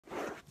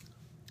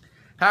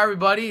Hi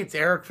everybody, it's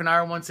Eric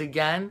Finnar once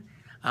again.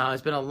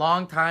 It's been a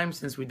long time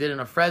since we did an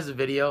Afrezza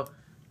video.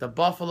 The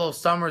Buffalo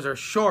summers are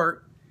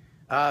short,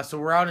 so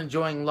we're out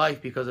enjoying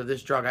life because of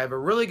this drug. I have a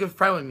really good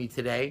friend with me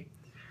today.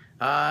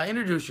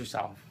 Introduce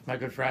yourself, my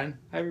good friend.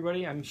 Hi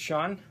everybody, I'm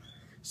Sean.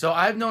 So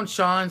I've known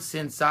Sean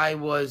since I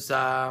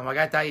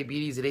got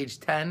diabetes at age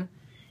 10,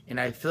 and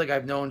I feel like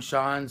I've known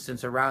Sean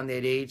since around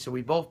that age. So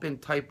we've both been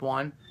type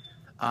 1.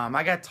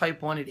 I got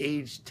type 1 at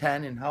age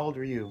 10, and how old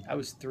were you? I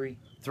was 3.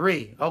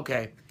 3,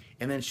 okay.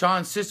 And then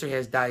Sean's sister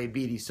has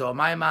diabetes. So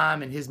my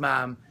mom and his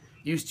mom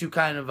used to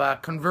kind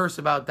of converse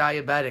about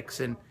diabetics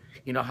and,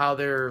 you know, how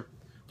their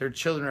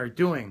children are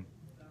doing.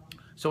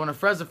 So when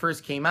Afrezza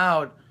first came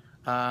out,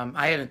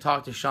 I hadn't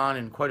talked to Sean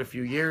in quite a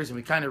few years, and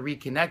we kind of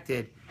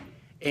reconnected.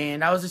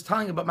 And I was just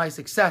telling him about my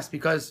success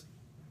because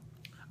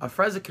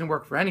Afrezza can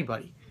work for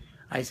anybody.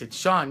 I said,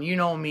 Sean, you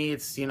know me.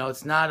 It's, you know,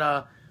 it's not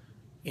a,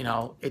 you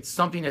know, it's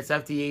something that's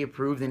FDA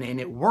approved and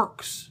it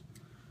works.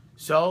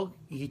 So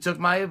he took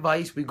my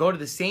advice. We go to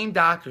the same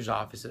doctor's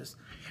offices.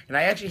 And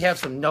I actually have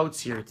some notes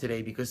here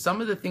today because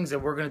some of the things that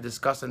we're going to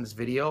discuss in this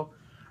video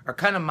are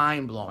kind of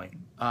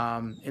mind-blowing.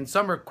 And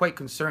some are quite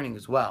concerning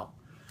as well.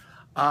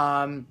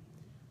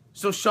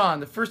 So Sean,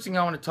 the first thing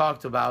I want to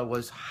talk about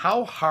was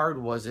how hard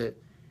was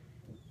it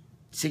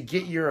to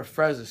get your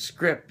Afrezza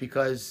script,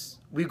 because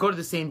we go to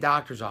the same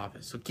doctor's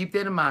office. So keep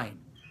that in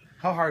mind.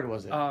 How hard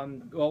was it?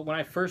 Well, when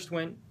I first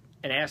went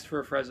and asked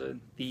for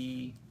Afrezza,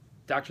 the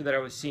doctor that I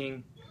was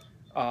seeing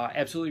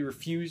absolutely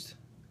refused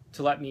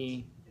to let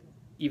me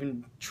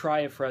even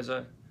try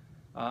Afrezza.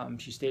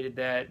 She stated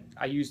that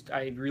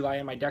I rely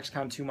on my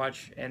Dexcom too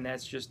much, and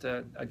that's just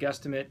a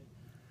guesstimate.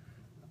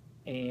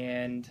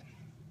 And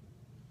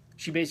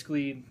she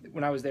basically,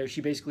 when I was there, she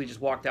basically just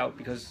walked out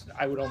because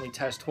I would only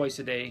test twice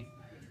a day,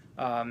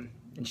 and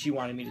she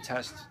wanted me to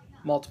test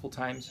multiple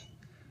times.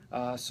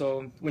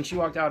 So when she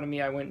walked out on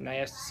me, I went and I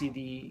asked to see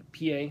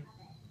the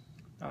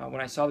PA.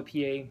 When I saw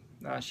the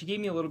PA, she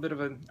gave me a little bit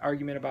of an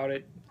argument about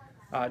it,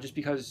 just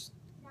because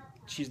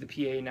she's the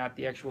PA, not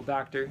the actual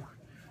doctor.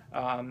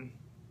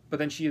 But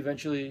then she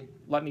eventually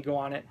let me go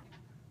on it.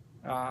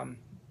 And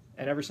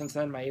ever since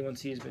then, my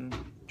A1c has been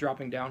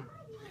dropping down.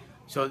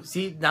 So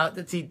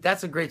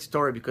that's a great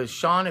story, because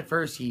Sean at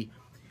first, he'd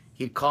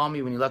call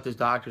me when he left his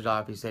doctor's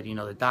office. He said, you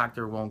know, the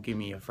doctor won't give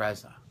me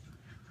Afrezza.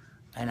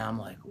 And I'm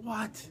like,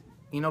 what?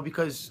 You know,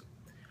 because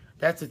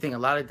that's the thing, a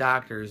lot of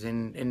doctors,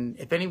 and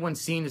if anyone's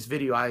seen this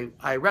video,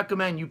 I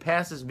recommend you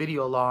pass this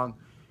video along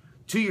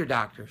to your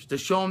doctors to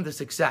show them the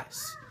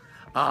success.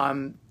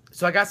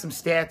 So I got some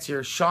stats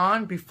here.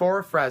 Sean,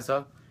 before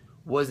Afrezza,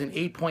 was an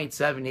 8.7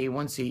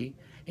 A1c.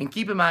 And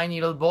keep in mind,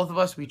 you know, both of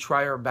us, we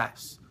try our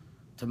best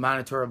to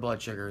monitor our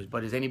blood sugars.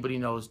 But as anybody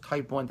knows,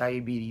 type 1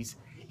 diabetes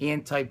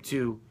and type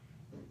 2,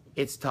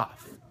 it's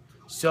tough.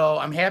 So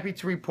I'm happy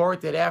to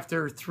report that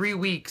after 3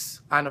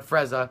 weeks on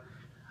Afrezza,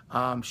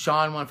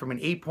 Sean went from an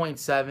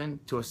 8.7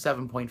 to a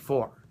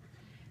 7.4.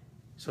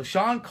 So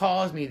Sean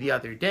calls me the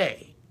other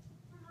day,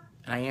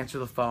 and I answer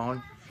the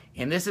phone,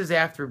 and this is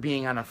after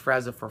being on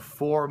Afrezza for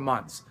 4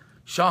 months.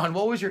 Sean,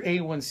 what was your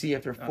A1c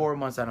after 4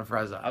 months on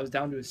Afrezza? I was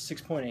down to a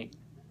 6.8.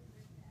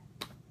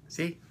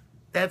 See?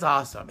 That's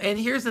awesome. And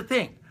here's the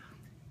thing.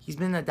 He's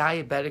been a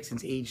diabetic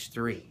since age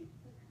 3.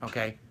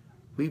 Okay?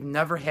 We've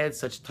never had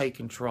such tight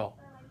control.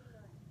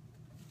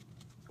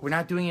 We're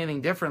not doing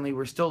anything differently.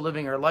 We're still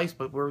living our lives,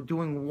 but we're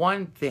doing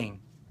one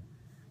thing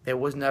that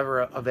was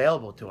never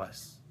available to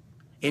us.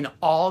 An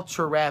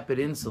ultra-rapid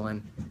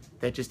insulin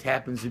that just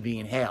happens to be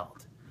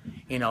inhaled.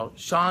 You know,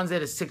 Sean's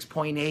at a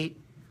 6.8,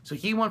 so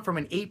he went from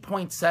an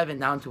 8.7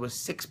 down to a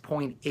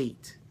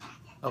 6.8,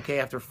 okay,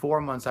 after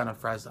 4 months on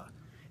Afrezza.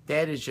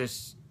 That is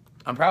just,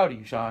 I'm proud of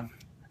you, Sean.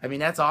 I mean,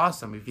 that's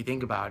awesome if you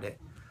think about it.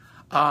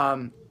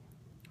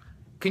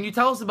 Can you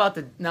tell us about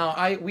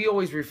we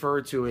always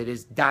refer to it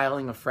as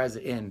dialing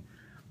Afrezza in,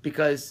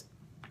 because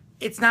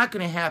it's not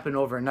going to happen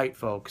overnight,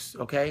 folks,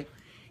 okay?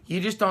 You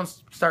just don't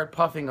start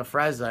puffing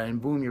Afrezza and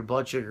boom, your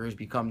blood sugars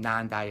become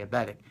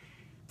non-diabetic.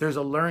 There's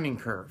a learning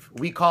curve.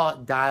 We call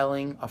it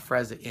dialing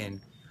Afrezza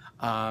in.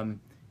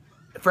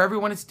 For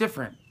everyone, it's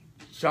different.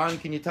 Sean,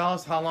 can you tell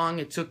us how long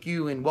it took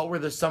you, and what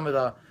were some of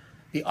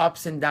the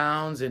ups and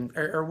downs, and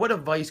or what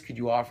advice could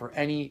you offer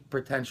any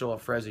potential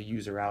Afrezza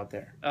user out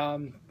there?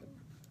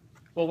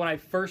 Well, when I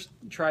first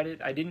tried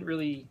it, I didn't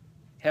really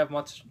have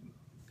much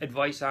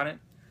advice on it.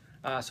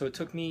 So it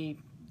took me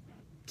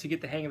to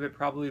get the hang of it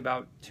probably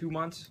about 2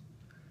 months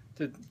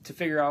to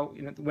figure out,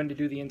 you know, when to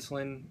do the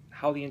insulin,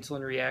 how the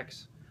insulin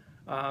reacts.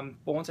 But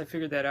once I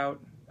figured that out,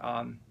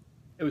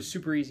 it was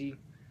super easy.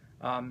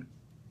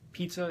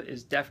 Pizza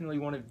is definitely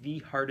one of the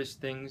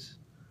hardest things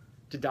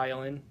to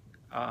dial in.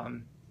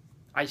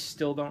 I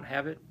still don't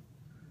have it.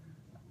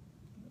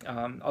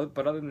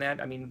 But other than that,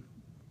 I mean,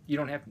 you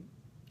don't have to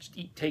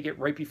just take it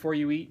right before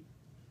you eat,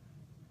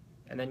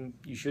 and then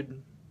you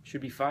should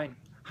be fine.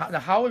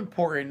 How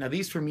important, at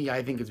least for me,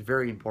 I think it's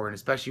very important,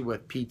 especially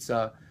with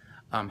pizza,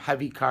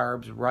 heavy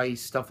carbs,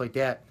 rice, stuff like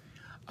that.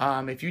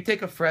 If you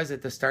take Afrezza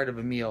at the start of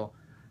a meal,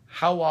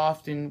 how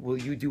often will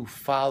you do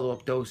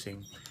follow-up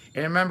dosing?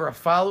 And remember, a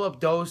follow-up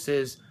dose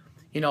is,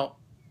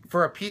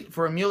 for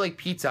a meal like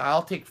pizza,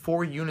 I'll take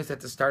 4 units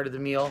at the start of the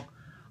meal.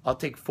 I'll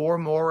take 4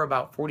 more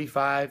about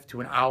 45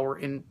 to an hour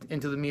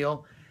into the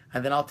meal.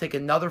 And then I'll take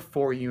another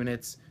 4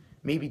 units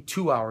maybe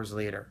 2 hours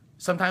later.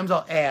 Sometimes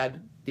I'll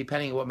add,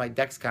 depending on what my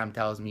Dexcom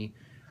tells me.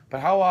 But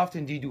how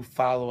often do you do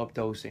follow-up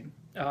dosing?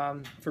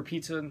 For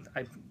pizza,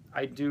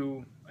 I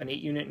do an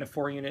 8 unit and a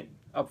 4 unit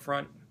up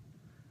front.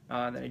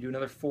 Then I do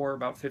another 4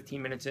 about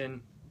 15 minutes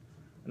in,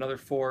 another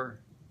 4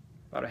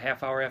 about a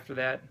half hour after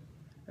that,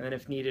 and then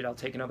if needed, I'll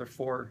take another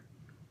 4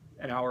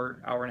 an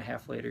hour, hour and a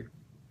half later.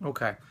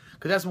 Okay,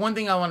 because that's one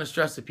thing I want to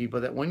stress to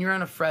people, that when you're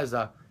on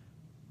Afrezza,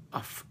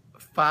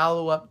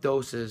 follow-up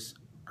doses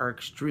are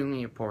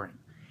extremely important.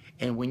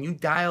 And when you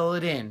dial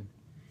it in,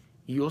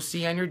 you'll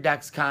see on your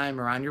Dexcom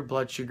or on your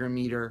blood sugar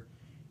meter,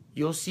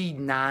 you'll see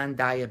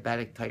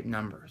non-diabetic type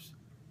numbers.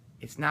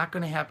 It's not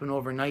going to happen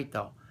overnight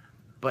though.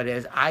 But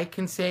as I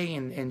can say,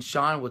 and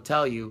Sean will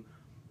tell you,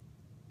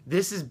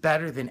 this is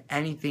better than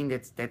anything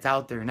that's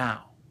out there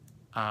now.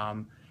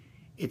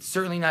 It's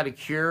certainly not a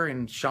cure,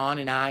 and Sean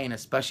and I, and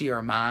especially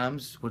our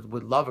moms,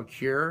 would love a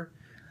cure.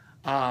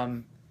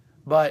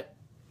 But,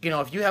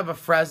 if you have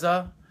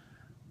Afrezza,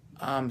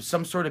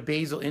 some sort of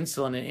basal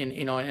insulin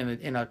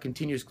in a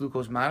continuous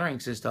glucose monitoring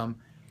system,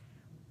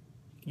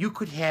 you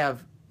could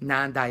have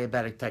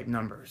non-diabetic type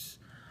numbers.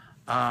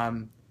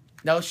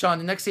 Now, Sean,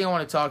 the next thing I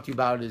want to talk to you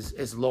about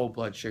is low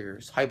blood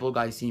sugars,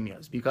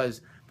 hypoglycemias,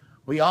 because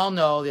we all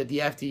know that the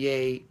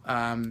FDA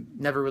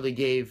never really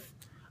gave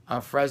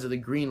Afrezza the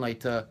green light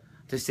to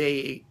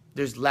say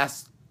there's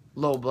less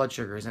low blood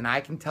sugars. And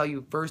I can tell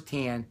you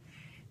firsthand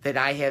that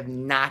I have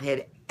not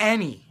had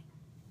any,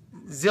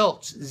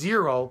 zilch,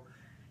 zero,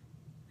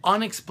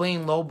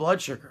 unexplained low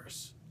blood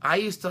sugars. I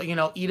used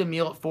to, eat a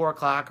meal at 4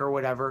 o'clock or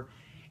whatever,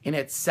 and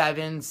at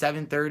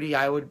 7:30,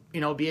 I would,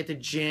 be at the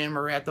gym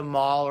or at the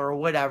mall or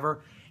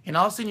whatever, and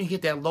all of a sudden you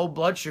get that low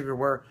blood sugar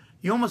where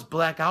you almost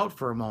black out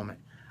for a moment.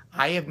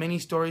 I have many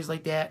stories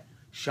like that.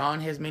 Sean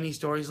has many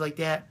stories like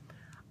that.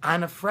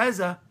 On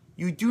Afrezza,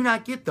 you do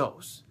not get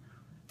those.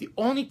 The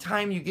only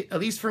time you get, at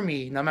least for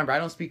me, now remember, I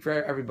don't speak for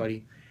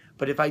everybody,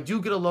 but if I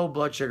do get a low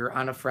blood sugar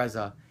on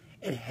Afrezza,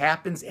 it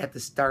happens at the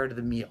start of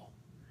the meal.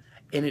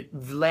 And it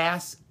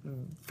lasts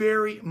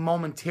very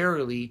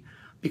momentarily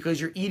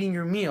because you're eating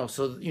your meal.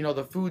 So,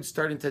 the food's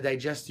starting to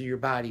digest through your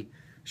body.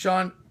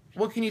 Sean,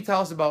 what can you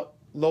tell us about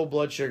low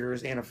blood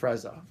sugars and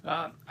Afrezza?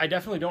 I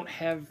definitely don't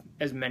have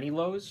as many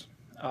lows.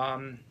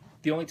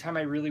 The only time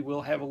I really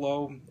will have a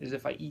low is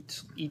if I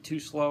eat too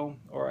slow,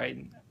 or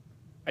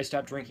I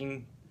stop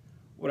drinking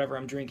whatever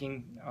I'm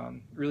drinking.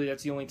 Really,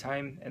 that's the only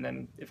time. And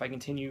then if I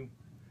continue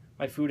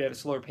my food at a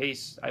slower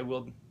pace, I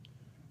will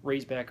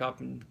raise back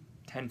up in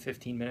 10,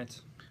 15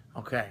 minutes.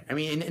 Okay. I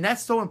mean, and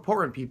that's so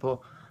important,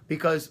 people,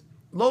 because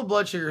low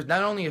blood sugars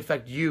not only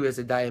affect you as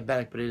a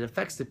diabetic, but it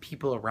affects the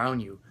people around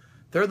you.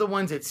 They're the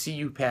ones that see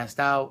you passed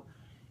out,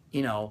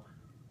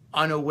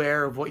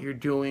 unaware of what you're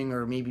doing,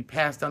 or maybe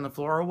passed on the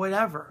floor or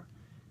whatever.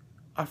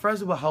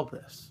 Afrezza will help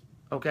this,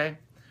 okay?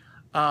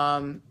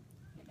 And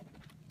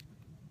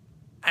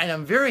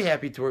I'm very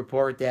happy to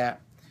report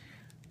that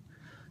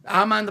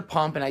I'm on the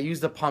pump, and I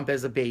use the pump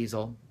as a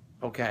basal,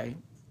 okay?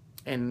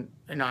 And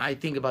I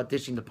think about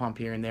ditching the pump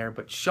here and there.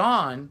 But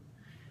Sean,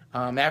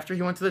 after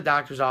he went to the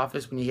doctor's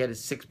office when he had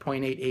his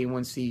 6.8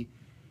 A1c,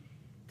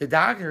 the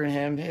doctor and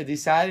him had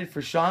decided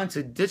for Sean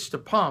to ditch the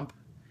pump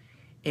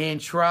and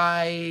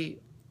try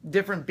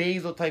different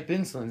basal type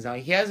insulins. Now,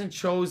 he hasn't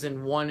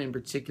chosen one in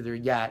particular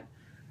yet.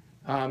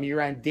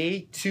 You're on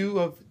day 2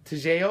 of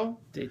Toujeo?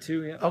 Day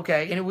 2, yeah.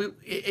 Okay, and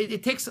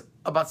it takes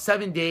about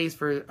 7 days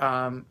for,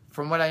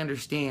 from what I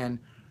understand,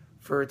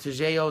 for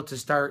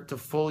Toujeo to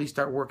fully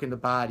start working the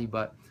body.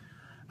 But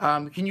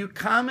can you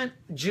comment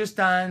just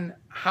on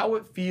how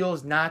it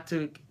feels not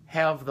to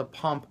have the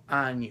pump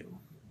on you?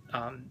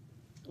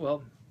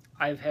 Well,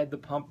 I've had the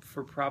pump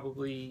for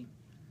probably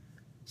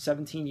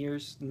 17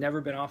 years,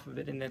 never been off of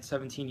it in that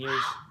 17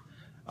 years.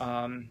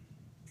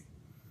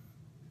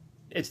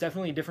 It's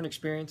definitely a different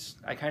experience.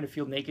 I kind of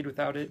feel naked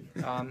without it.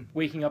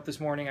 Waking up this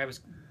morning, I was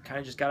kind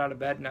of just got out of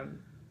bed and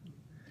I'm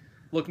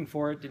looking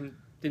for it, didn't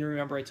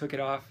remember I took it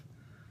off.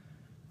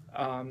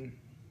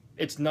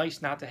 It's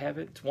nice not to have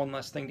it. It's one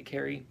less thing to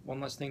carry, one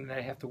less thing that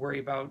I have to worry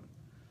about.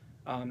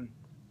 I'm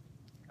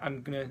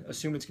going to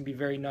assume it's going to be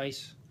very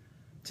nice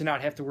to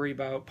not have to worry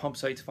about pump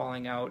sites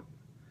falling out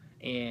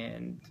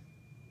and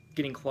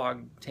getting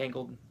clogged,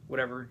 tangled,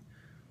 whatever.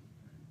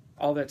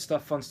 All that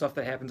stuff, fun stuff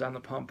that happens on the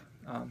pump.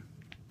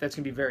 That's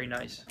going to be very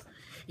nice.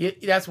 Yeah,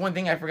 that's one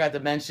thing I forgot to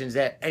mention is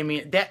that,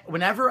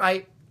 whenever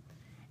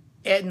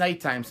at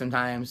nighttime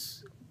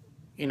sometimes,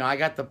 I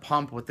got the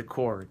pump with the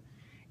cord.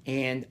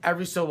 And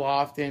every so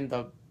often,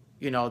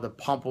 the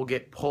pump will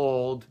get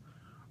pulled,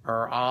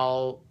 or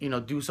I'll,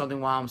 do something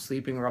while I'm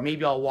sleeping, or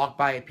maybe I'll walk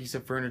by a piece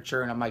of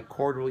furniture and my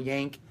cord will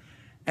yank.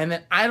 And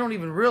then I don't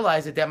even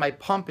realize that my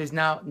pump is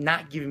now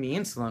not giving me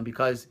insulin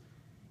because,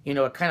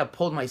 it kind of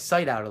pulled my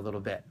site out a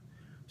little bit.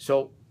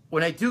 So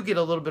when I do get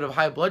a little bit of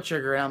high blood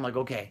sugar, and I'm like,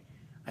 okay,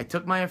 I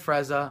took my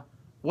Afrezza,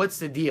 what's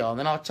the deal? And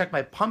then I'll check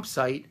my pump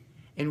site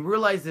and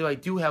realize that I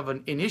do have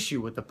an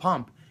issue with the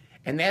pump.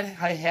 And that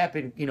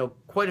happened, you know,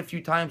 quite a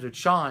few times with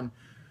Sean.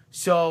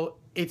 So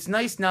it's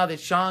nice now that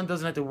Sean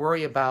doesn't have to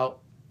worry about,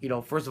 you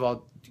know, first of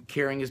all,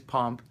 carrying his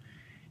pump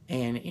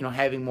and, you know,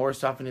 having more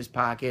stuff in his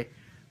pocket.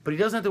 But he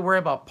doesn't have to worry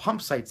about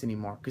pump sites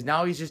anymore because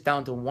now he's just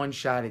down to 1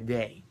 shot a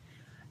day.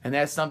 And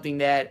that's something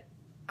that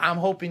I'm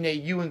hoping that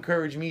you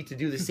encourage me to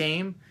do the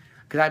same,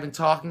 because I've been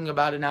talking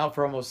about it now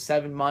for almost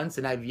 7 months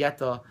and I've yet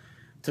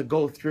to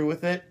go through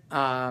with it.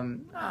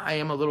 I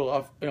am a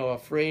little, you know,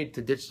 afraid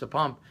to ditch the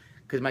pump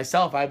because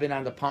myself, I've been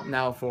on the pump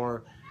now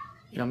for,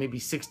 you know, maybe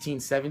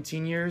 16,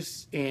 17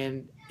 years,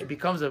 and it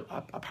becomes a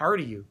part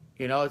of you.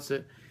 You know,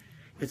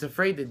 it's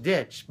afraid to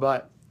ditch.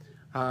 But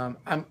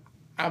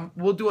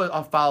we'll do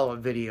a follow-up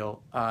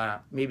video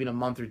maybe in a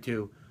month or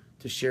two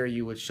to share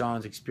you with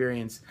Sean's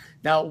experience.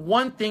 Now,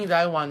 one thing that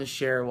I wanted to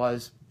share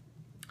was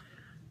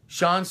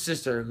Sean's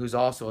sister, who's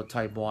also a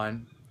type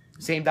 1,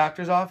 same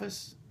doctor's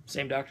office?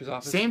 Same doctor's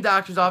office. Same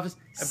doctor's office,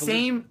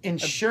 same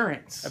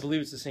insurance. I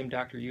believe it's the same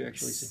doctor you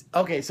actually see.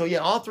 Okay, so yeah,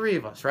 all 3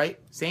 of us, right?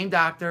 Same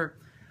doctor.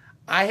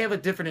 I have a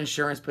different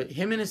insurance, but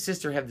him and his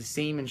sister have the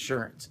same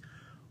insurance.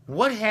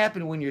 What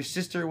happened when your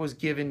sister was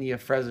given the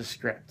Afrezza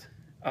script?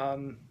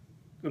 When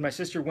my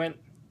sister went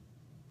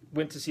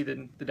to see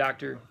the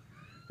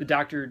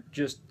doctor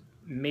just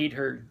made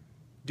her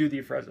do the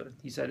Afrezza.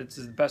 He said, it's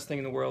the best thing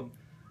in the world.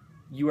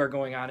 You are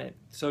going on it.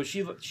 So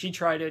she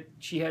tried it.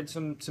 She had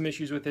some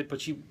issues with it,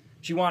 but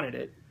she wanted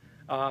it.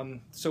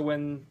 So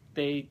when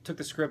they took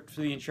the script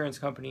to the insurance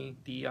company,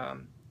 the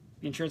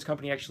insurance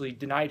company actually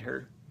denied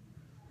her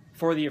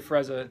for the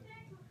Afrezza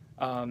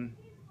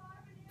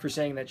for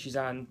saying that she's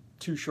on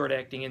 2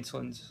 short-acting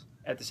insulins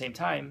at the same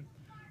time,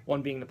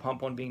 one being the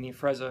pump, one being the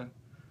Afrezza.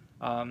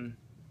 And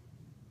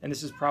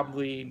this is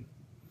probably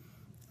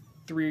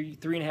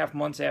 3.5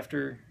 months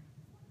after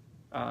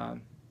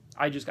I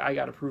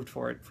got approved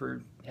for it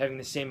for having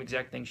the same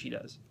exact thing she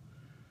does.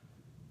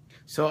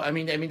 So I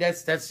mean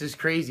that's just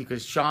crazy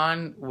because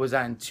Sean was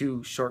on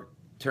 2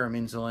 short-term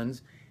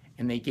insulins,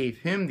 and they gave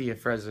him the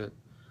Afrezza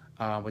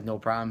with no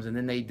problems, and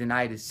then they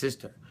denied his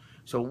sister.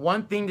 So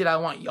one thing that I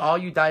want all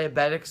you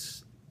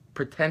diabetics,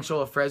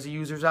 potential Afrezza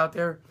users out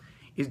there,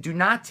 is do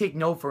not take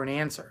no for an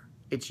answer.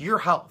 It's your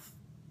health,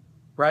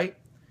 right?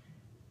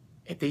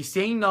 If they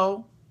say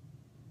no,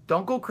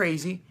 don't go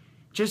crazy.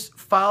 Just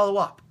follow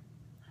up.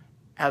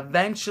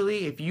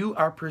 Eventually, if you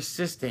are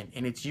persistent,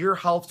 and it's your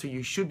health, so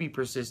you should be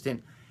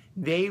persistent,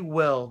 they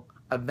will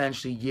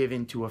eventually give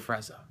in to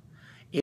Afrezza.